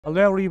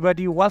Hello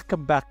everybody,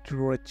 welcome back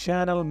to our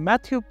channel.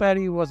 Matthew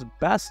Perry was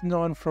best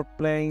known for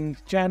playing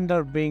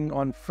Chandler Bing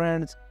on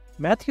Friends.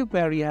 Matthew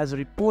Perry has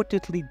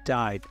reportedly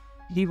died.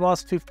 He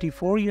was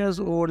 54 years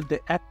old. The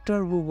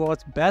actor who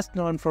was best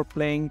known for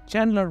playing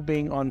Chandler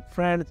Bing on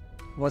Friends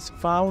was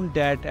found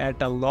dead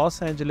at a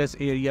Los Angeles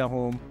area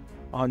home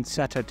on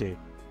Saturday.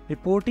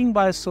 Reporting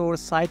by a source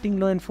citing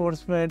law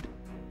enforcement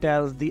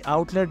tells the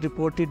outlet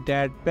reported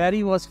that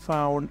Perry was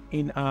found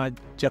in a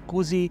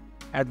jacuzzi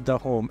at the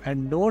home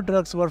and no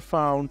drugs were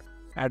found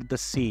at the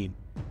scene.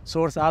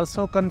 Source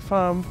also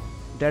confirmed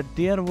that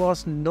there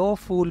was no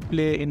foul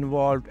play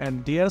involved,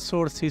 and their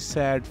sources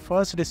said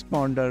first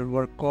responders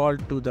were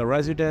called to the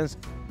residence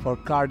for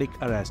cardiac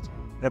arrest.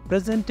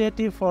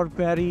 Representative for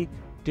Perry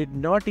did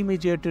not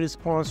immediately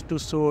respond to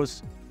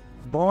source.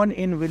 Born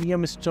in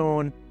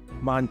Williamstown,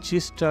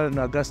 Manchester in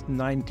August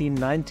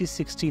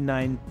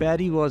 1969,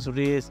 Perry was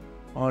raised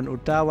on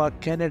Ottawa,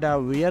 Canada,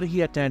 where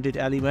he attended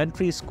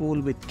elementary school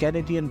with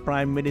Canadian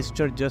Prime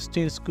Minister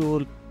Justin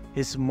School.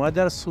 His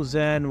mother,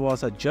 Suzanne,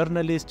 was a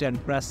journalist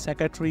and press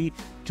secretary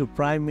to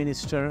Prime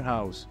Minister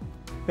House.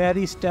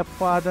 Perry's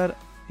stepfather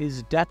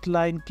is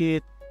Deadline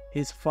Keith.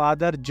 His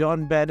father,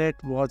 John Bennett,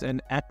 was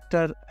an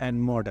actor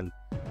and model.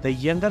 The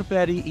younger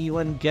Perry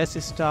even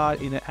guest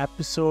starred in an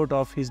episode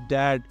of his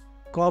dad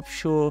cop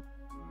show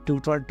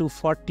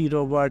 240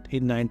 Robert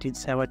in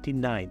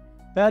 1979.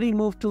 Perry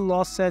moved to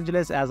Los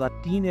Angeles as a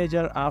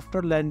teenager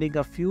after landing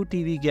a few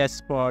TV guest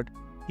spots.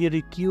 He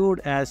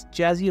recurred as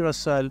Chazzy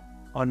Russell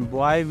on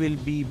Boy Will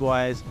Be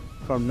Boys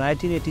from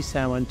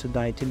 1987 to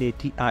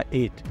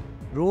 1988.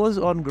 Rose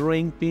on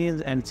Growing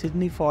Pains and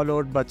Sydney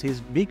followed, but his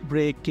big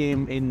break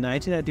came in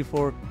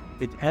 1994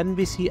 with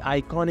NBC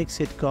iconic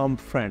sitcom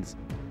Friends.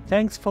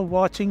 Thanks for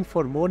watching.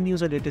 For more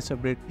news and latest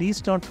updates, please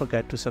don't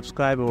forget to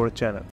subscribe our channel.